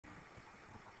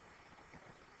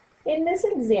In this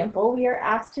example, we are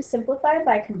asked to simplify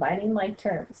by combining like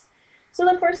terms. So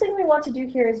the first thing we want to do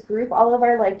here is group all of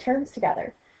our like terms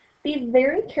together. Be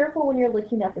very careful when you're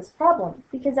looking at this problem,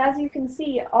 because as you can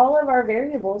see, all of our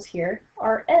variables here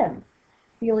are m.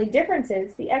 The only difference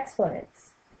is the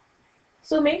exponents.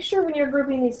 So make sure when you're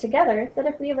grouping these together that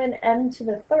if we have an m to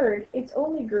the third, it's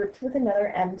only grouped with another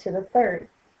m to the third.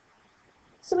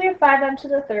 So we have 5m to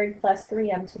the third plus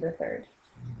 3m to the third.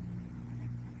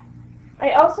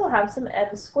 I also have some m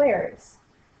squareds.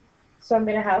 So I'm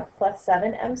going to have plus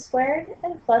 7m squared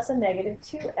and plus a negative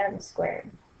 2m squared.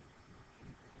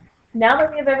 Now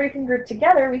that we have everything grouped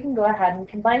together, we can go ahead and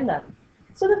combine them.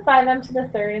 So the 5m to the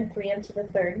third and 3m to the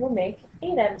third will make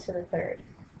 8m to the third.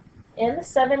 And the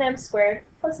 7m squared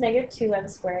plus negative 2m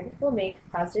squared will make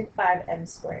positive 5m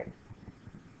squared.